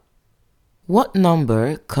What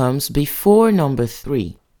number comes before number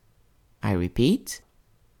 3? I repeat.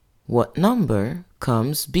 What number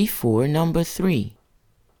comes before number 3?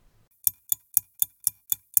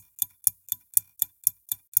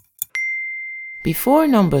 Before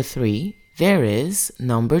number 3, there is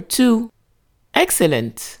number 2.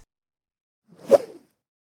 Excellent!